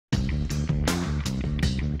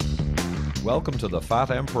Welcome to the Fat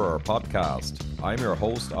Emperor podcast. I'm your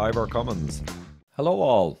host, Ivor Cummins. Hello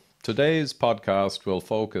all. Today's podcast will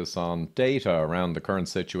focus on data around the current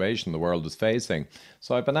situation the world is facing.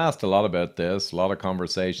 So I've been asked a lot about this, a lot of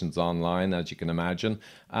conversations online, as you can imagine,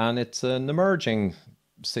 and it's an emerging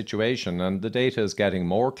situation and the data is getting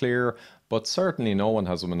more clear, but certainly no one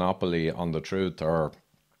has a monopoly on the truth or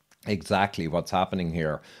exactly what's happening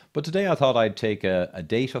here. But today I thought I'd take a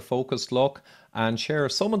data-focused look and share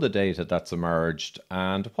some of the data that's emerged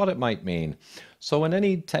and what it might mean. So in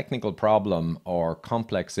any technical problem or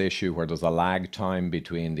complex issue where there's a lag time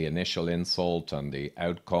between the initial insult and the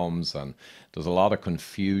outcomes, and there's a lot of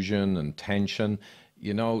confusion and tension,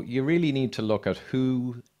 you really need to look at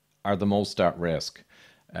who are the most at risk.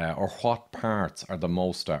 Or what parts are the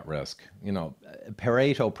most at risk.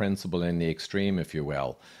 Pareto principle in the extreme, if you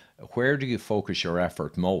will. Where do you focus your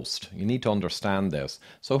effort most? You need to understand this.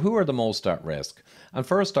 So who are the most at risk? And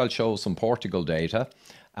first I'll show some Portugal data.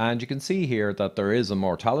 And you can see here that there is a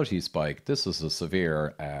mortality spike. This is a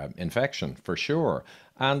severe infection for sure.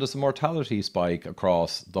 And there's a mortality spike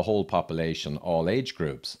across the whole population, all age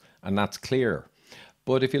groups. And that's clear.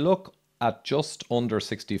 But if you look at just under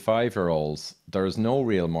 65-year-olds, there's no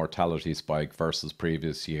real mortality spike versus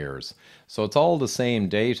previous years. So it's all the same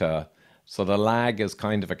data, so the lag is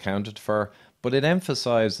kind of accounted for, but it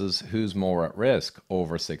emphasizes who's more at risk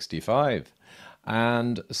over 65.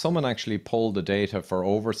 And someone actually pulled the data for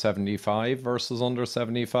over 75 versus under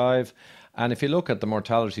 75. And if you look at the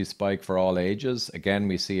mortality spike for all ages, again,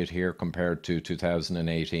 we see it here compared to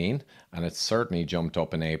 2018, and it's certainly jumped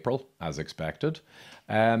up in April, as expected.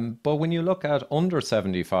 But when you look at under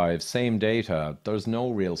 75, same data, there's no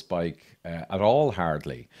real spike at all,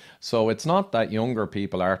 hardly. So it's not that younger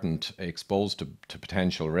people aren't exposed to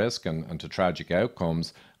potential risk and to tragic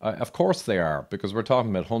outcomes. Of course they are, because we're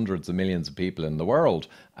talking about hundreds of millions of people in the world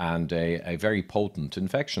and a very potent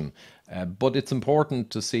infection. But it's important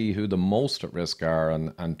to see who the most at risk are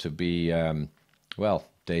and to be,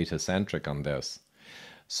 data-centric on this.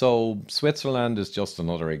 So Switzerland is just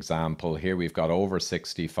another example. Here we've got over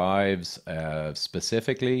 65s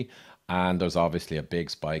specifically, and there's obviously a big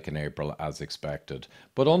spike in April as expected.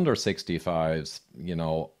 But under 65s,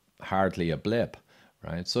 hardly a blip,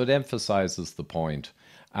 right? So it emphasizes the point.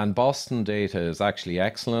 And Boston data is actually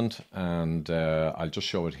excellent, and I'll just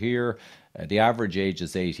show it here. The average age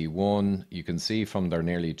is 81. You can see from their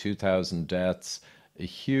nearly 2,000 deaths, a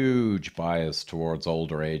huge bias towards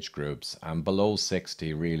older age groups, and below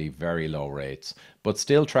 60 really very low rates, but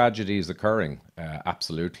still tragedies occurring,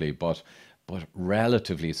 absolutely, but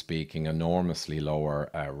relatively speaking enormously lower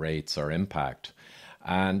rates or impact.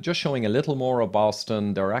 And just showing a little more of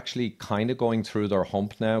Boston, they're actually kind of going through their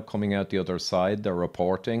hump now, coming out the other side, they're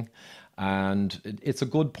reporting. And it's a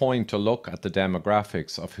good point to look at the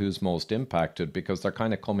demographics of who's most impacted, because they're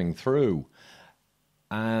kind of coming through.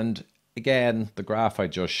 And again, the graph I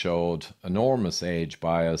just showed, enormous age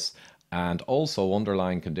bias and also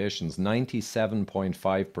underlying conditions.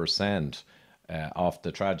 97.5% of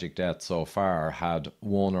the tragic deaths so far had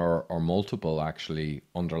one or multiple actually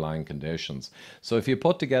underlying conditions. So if you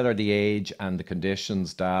put together the age and the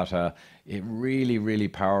conditions data, it really, really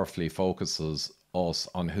powerfully focuses us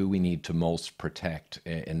on who we need to most protect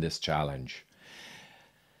in this challenge.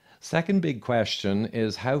 Second big question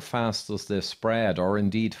is, how fast does this spread, or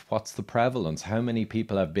indeed what's the prevalence? How many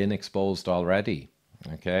people have been exposed already?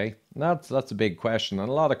 Okay, that's a big question and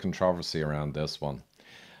a lot of controversy around this one.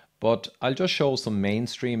 But I'll just show some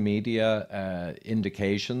mainstream media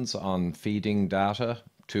indications on feeding data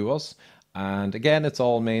to us. And again, it's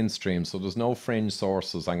all mainstream, so there's no fringe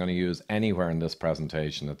sources I'm going to use anywhere in this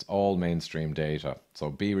presentation. It's all mainstream data,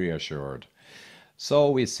 so be reassured.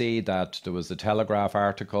 So we see that there was a Telegraph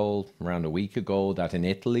article around a week ago that in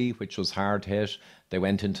Italy, which was hard hit, they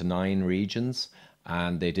went into 9 regions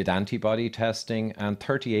and they did antibody testing, and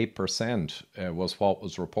 38% was what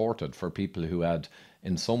was reported for people who had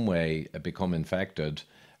in some way become infected.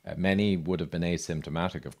 Many would have been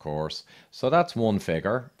asymptomatic, of course. So that's one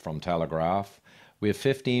figure from Telegraph. We have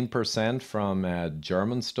 15% from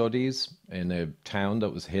German studies in a town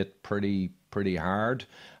that was hit pretty hard.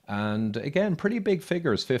 And again, pretty big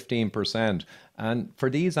figures, 15%. And for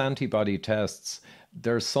these antibody tests,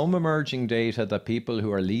 there's some emerging data that people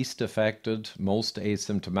who are least affected, most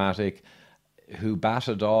asymptomatic, who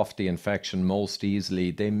batted off the infection most easily,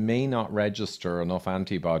 they may not register enough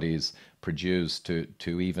antibodies produced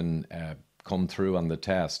to even come through on the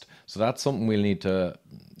test. So that's something we'll need to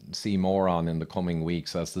see more on in the coming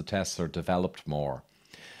weeks as the tests are developed more.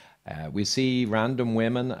 We see random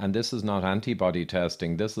women, and this is not antibody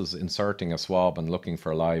testing, this is inserting a swab and looking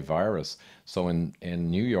for a live virus. So in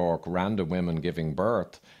New York, random women giving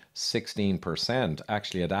birth, 16%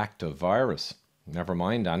 actually had active virus, never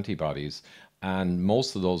mind antibodies. And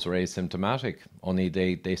most of those were asymptomatic, only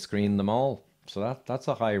they screened them all. So that's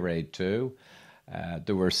a high rate too.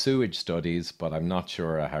 There were sewage studies, but I'm not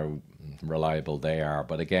sure how reliable they are.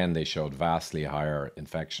 But again, they showed vastly higher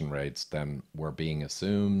infection rates than were being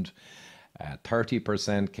assumed.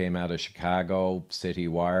 30% came out of Chicago, City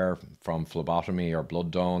Wire, from phlebotomy or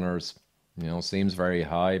blood donors. Seems very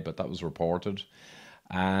high, but that was reported.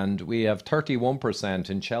 And we have 31%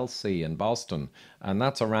 in Chelsea and Boston. And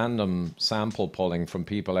that's a random sample pulling from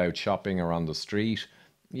people out shopping or on the street.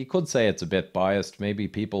 You could say it's a bit biased. Maybe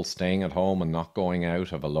people staying at home and not going out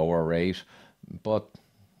have a lower rate. But,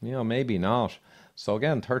 maybe not. So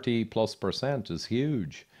again, 30+% is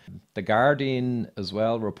huge. The Guardian as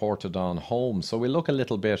well reported on homes. So we look a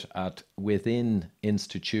little bit at within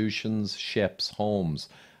institutions, ships, homes.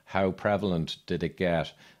 How prevalent did it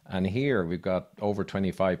get? And here we've got over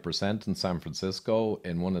 25% in San Francisco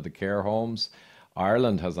in one of the care homes.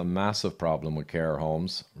 Ireland has a massive problem with care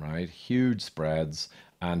homes, right? Huge spreads.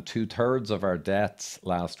 And 2/3 of our deaths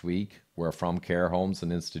last week were from care homes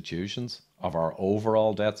and institutions, of our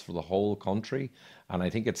overall deaths for the whole country. And I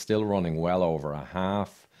think it's still running well over a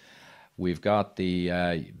half. We've got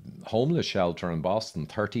the homeless shelter in Boston,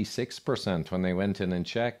 36% when they went in and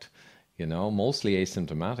checked, mostly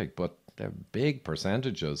asymptomatic, but they're big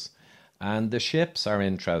percentages. And the ships are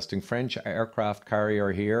interesting. French aircraft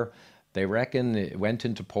carrier here, they reckon it went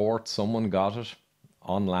into port, someone got it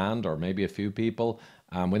on land, or maybe a few people,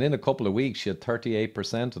 and within a couple of weeks, you had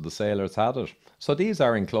 38% of the sailors had it. So these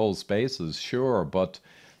are enclosed spaces, sure, but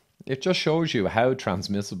it just shows you how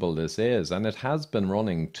transmissible this is. And it has been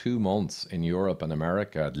running 2 months in Europe and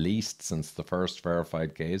America, at least since the first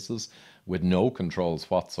verified cases, with no controls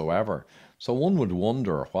whatsoever. So one would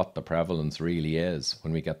wonder what the prevalence really is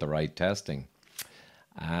when we get the right testing.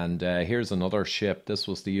 And here's another ship. This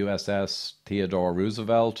was the USS Theodore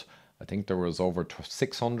Roosevelt. I think there was over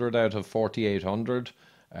 600 out of 4,800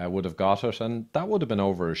 would have got it, and that would have been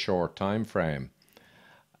over a short time frame.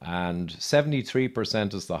 And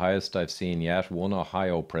 73% is the highest I've seen yet, one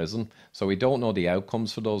Ohio prison. So we don't know the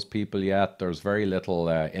outcomes for those people yet. There's very little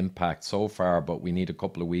impact so far, but we need a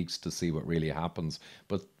couple of weeks to see what really happens.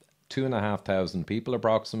 But 2,500 people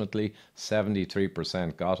approximately,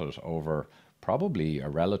 73% got it over probably a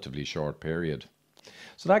relatively short period.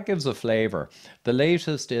 So that gives a flavour. The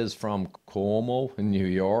latest is from Cuomo in New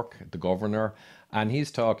York, the governor, and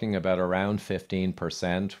he's talking about around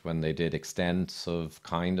 15% when they did extensive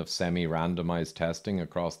kind of semi-randomized testing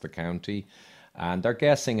across the county. And they're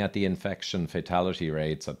guessing at the infection fatality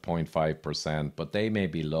rates at 0.5%, but they may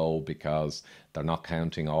be low because they're not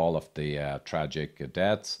counting all of the tragic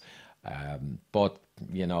deaths. But,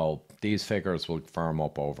 these figures will firm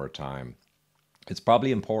up over time. It's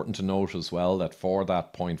probably important to note as well that for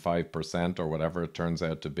that 0.5% or whatever it turns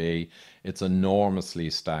out to be, it's enormously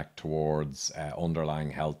stacked towards underlying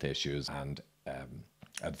health issues and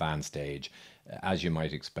advanced age, as you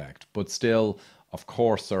might expect. But still, of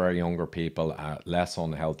course, there are younger people, less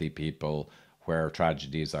unhealthy people where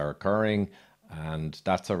tragedies are occurring, and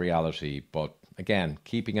that's a reality. But again,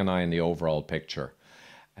 keeping an eye on the overall picture.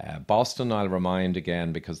 Boston, I'll remind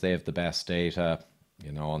again, because they have the best data,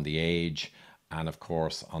 on the age, and of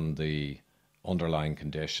course on the underlying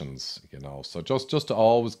conditions, So just to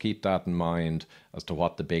always keep that in mind as to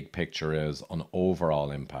what the big picture is on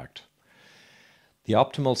overall impact. The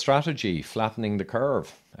optimal strategy, flattening the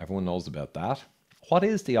curve. Everyone knows about that. What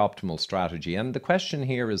is the optimal strategy? And the question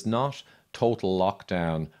here is not total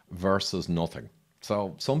lockdown versus nothing.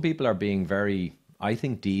 So some people are being very, I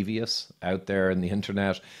think, devious out there in the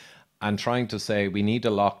internet and trying to say we need a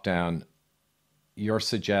lockdown. You're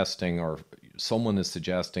suggesting, or someone is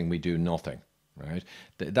suggesting, we do nothing, right?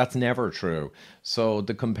 That's never true. So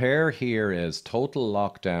the compare here is total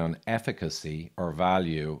lockdown efficacy or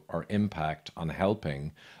value or impact on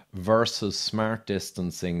helping versus smart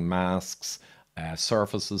distancing, masks,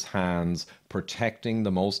 surfaces, hands, protecting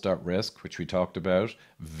the most at risk, which we talked about,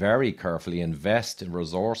 very carefully invest in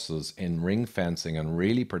resources in ring fencing and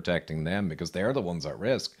really protecting them because they're the ones at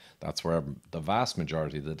risk. That's where the vast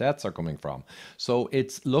majority of the deaths are coming from. So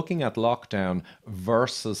it's looking at lockdown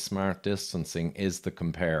versus smart distancing is the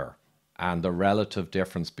compare and the relative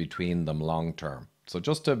difference between them long term. So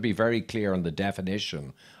just to be very clear on the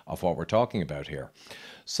definition of what we're talking about here.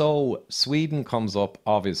 So Sweden comes up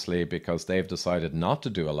obviously because they've decided not to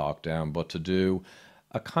do a lockdown, but to do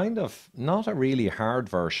a kind of not a really hard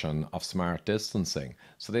version of smart distancing.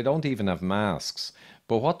 So they don't even have masks.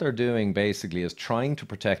 But what they're doing basically is trying to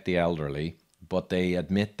protect the elderly, but they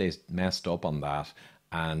admit they messed up on that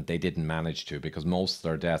and they didn't manage to because most of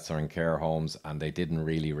their deaths are in care homes and they didn't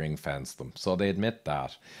really ring fence them. So they admit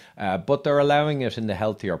that. But they're allowing it in the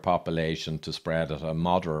healthier population to spread at a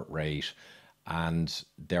moderate rate, and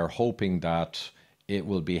they're hoping that it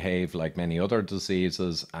will behave like many other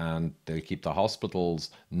diseases and they'll keep the hospitals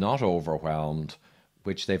not overwhelmed,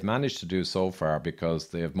 which they've managed to do so far because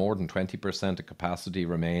they have more than 20% of capacity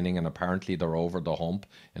remaining, and apparently they're over the hump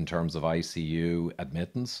in terms of ICU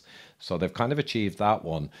admittance. So they've kind of achieved that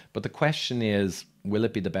one. But the question is, will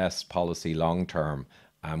it be the best policy long term?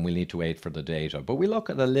 And we'll need to wait for the data. But we look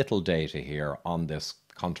at a little data here on this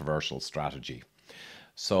controversial strategy.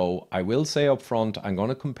 So I will say up front, I'm going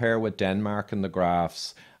to compare with Denmark in the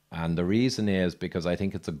graphs. And the reason is because I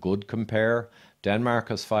think it's a good compare. Denmark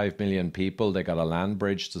has 5 million people. They got a land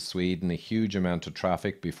bridge to Sweden, a huge amount of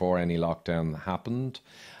traffic before any lockdown happened.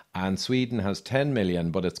 And Sweden has 10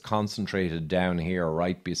 million, but it's concentrated down here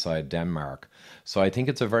right beside Denmark. So I think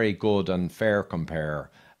it's a very good and fair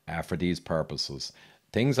compare for these purposes.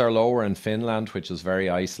 Things are lower in Finland, which is very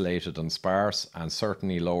isolated and sparse, and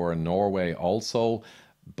certainly lower in Norway also.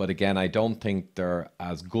 But again, I don't think they're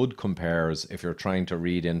as good compares if you're trying to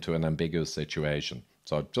read into an ambiguous situation.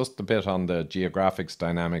 So just a bit on the geographics,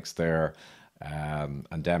 dynamics there, and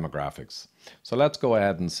demographics. So let's go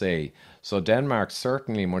ahead and see. So Denmark's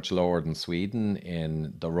certainly much lower than Sweden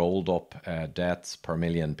in the rolled up deaths per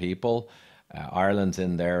million people. Ireland's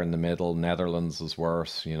in there in the middle. Netherlands is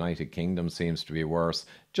worse. United Kingdom seems to be worse.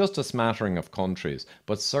 Just a smattering of countries.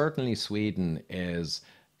 But certainly Sweden is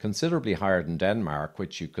considerably higher than Denmark,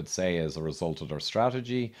 which you could say is a result of their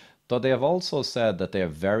strategy. Though they have also said that they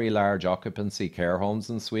have very large occupancy care homes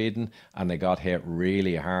in Sweden and they got hit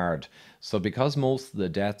really hard. So because most of the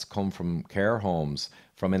deaths come from care homes,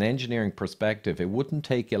 from an engineering perspective, it wouldn't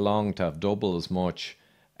take you long to have double as much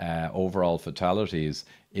overall fatalities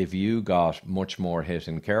if you got much more hit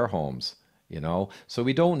in care homes, you know. So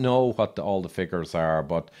we don't know what all the figures are,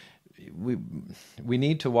 but we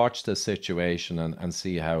need to watch the situation and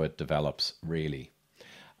see how it develops really.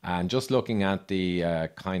 And just looking at the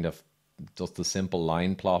kind of just the simple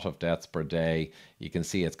line plot of deaths per day, you can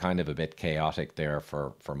see it's kind of a bit chaotic there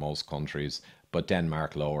for most countries, but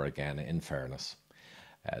Denmark lower again, in fairness.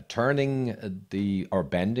 Turning or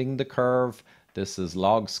bending the curve, this is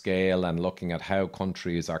log scale and looking at how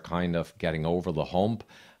countries are kind of getting over the hump.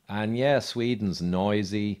 And yeah, Sweden's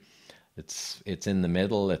noisy. It's in the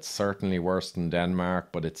middle. It's certainly worse than Denmark,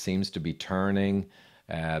 but it seems to be turning.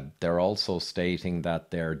 They're also stating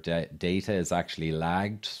that their data is actually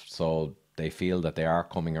lagged, so they feel that they are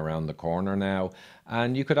coming around the corner now.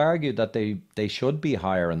 And you could argue that they should be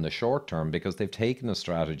higher in the short term because they've taken a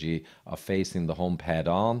strategy of facing the hump head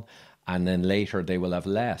on, and then later they will have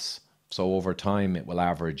less. So over time it will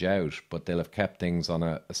average out, but they'll have kept things on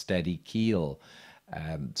a steady keel.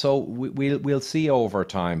 So we'll see over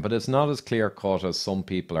time, but it's not as clear cut as some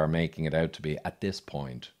people are making it out to be at this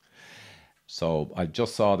point. So I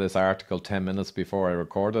just saw this article 10 minutes before I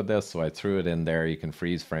recorded this, so I threw it in there. You can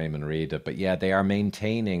freeze frame and read it. But yeah, they are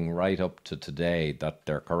maintaining right up to today that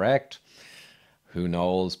they're correct. Who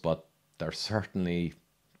knows, but they're certainly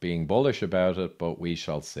being bullish about it, but we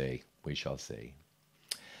shall see. We shall see.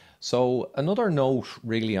 So another note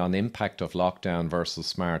really on impact of lockdown versus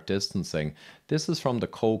smart distancing. This is from the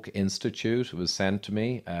Koch Institute. It was sent to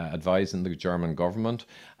me advising the German government.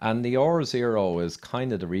 And the R0 is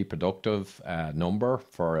kind of the reproductive number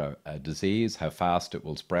for a disease, how fast it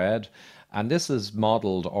will spread. And this is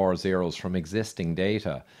modeled R0s from existing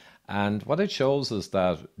data. And what it shows is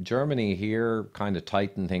that Germany here kind of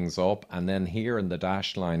tightened things up, and then here in the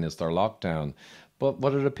dashed line is their lockdown. But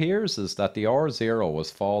what it appears is that the R0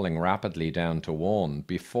 was falling rapidly down to 1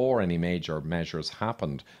 before any major measures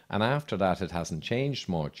happened, and after that it hasn't changed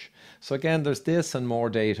much. So again, there's this and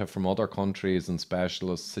more data from other countries and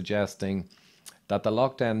specialists suggesting that the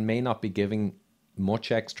lockdown may not be giving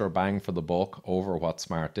much extra bang for the buck over what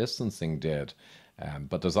smart distancing did.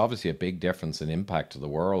 But there's obviously a big difference in impact to the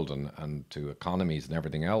world and to economies and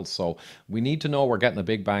everything else. So we need to know we're getting a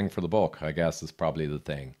big bang for the buck, I guess, is probably the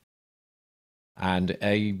thing. And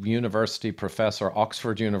a university professor,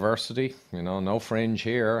 Oxford University, you know, no fringe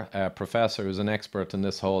here, a professor who's an expert in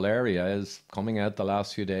this whole area is coming out the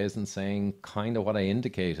last few days and saying kind of what I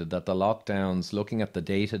indicated, that the lockdowns, looking at the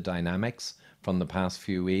data dynamics from the past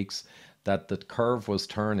few weeks, that the curve was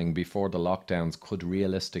turning before the lockdowns could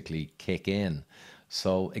realistically kick in.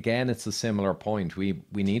 So again, it's a similar point. We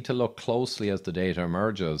need to look closely as the data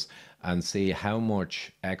emerges and see how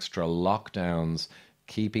much extra lockdowns,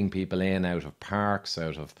 keeping people in, out of parks,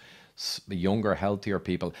 out of younger, healthier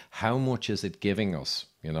people, how much is it giving us?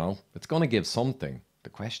 You know, it's going to give something. The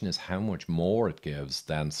question is how much more it gives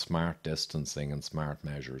than smart distancing and smart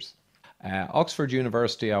measures. Oxford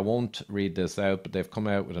University, I won't read this out, but they've come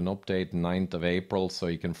out with an update 9th of April, so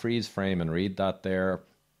you can freeze frame and read that there.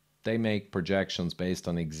 They make projections based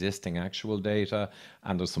on existing actual data,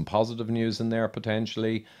 and there's some positive news in there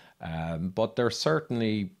potentially, but they're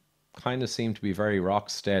certainly kind of seem to be very rock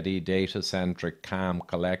steady, data centric, calm,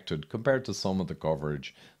 collected compared to some of the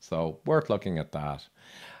coverage. So worth looking at that.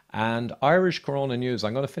 And Irish Corona news,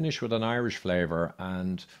 I'm going to finish with an Irish flavour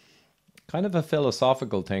and kind of a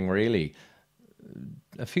philosophical thing, really.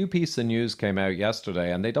 A few pieces of news came out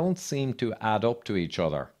yesterday and they don't seem to add up to each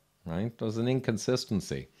other, right? There's an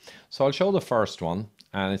inconsistency. So I'll show the first one,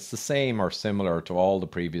 and it's the same or similar to all the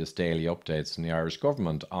previous daily updates from the Irish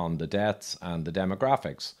government on the deaths and the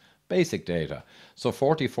demographics. Basic data. So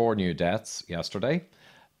 44 new deaths yesterday.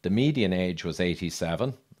 The median age was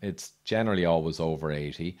 87. It's generally always over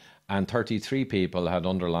 80. And 33 people had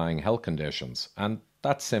underlying health conditions. And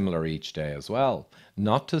that's similar each day as well.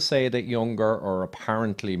 Not to say that younger or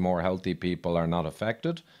apparently more healthy people are not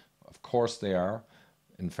affected. Of course they are,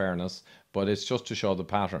 in fairness. But it's just to show the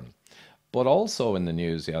pattern. But also in the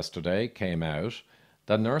news yesterday came out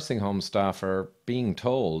that nursing home staff are being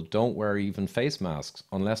told don't wear even face masks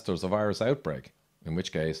unless there's a virus outbreak, in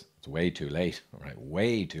which case it's way too late, right?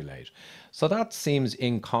 Way too late. So that seems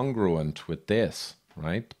incongruent with this,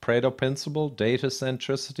 right? Pareto principle, data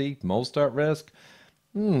centricity, most at risk.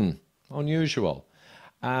 Unusual.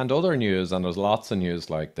 And other news, and there's lots of news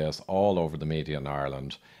like this all over the media in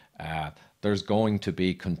Ireland, there's going to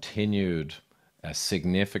be continued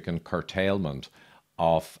significant curtailment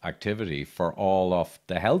of activity for all of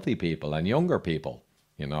the healthy people and younger people,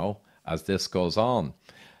 you know, as this goes on.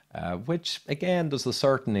 Which, again, there's a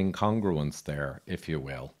certain incongruence there, if you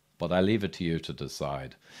will. But I leave it to you to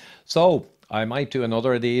decide. So I might do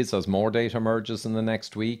another of these as more data emerges in the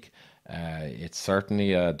next week. It's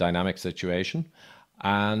certainly a dynamic situation.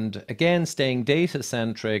 And again, staying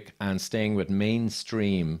data-centric and staying with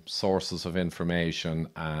mainstream sources of information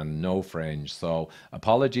and no fringe. So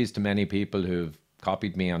apologies to many people who've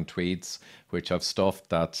copied me on tweets, which have stuff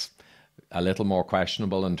that's a little more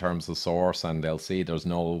questionable in terms of source, and they'll see there's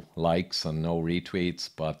no likes and no retweets,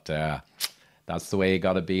 but that's the way you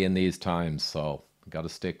got to be in these times. So you got to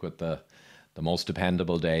stick with the most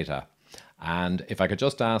dependable data. And if I could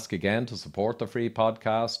just ask again to support the free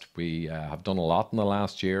podcast, we have done a lot in the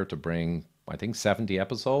last year to bring, I think, 70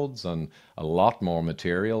 episodes and a lot more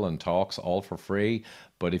material and talks all for free.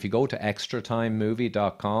 But if you go to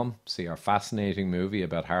extratimemovie.com, see our fascinating movie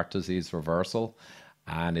about heart disease reversal,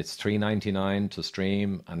 and it's $3.99 to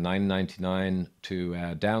stream and $9.99 to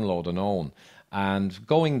download and own. And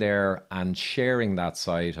going there and sharing that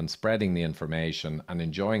site and spreading the information and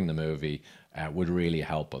enjoying the movie would really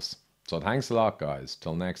help us. So thanks a lot, guys.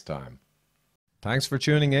 Till next time. Thanks for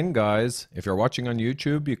tuning in, guys. If you're watching on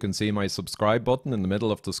YouTube, you can see my subscribe button in the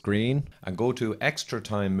middle of the screen. And go to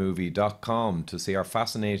extratimemovie.com to see our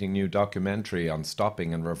fascinating new documentary on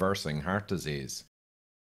stopping and reversing heart disease.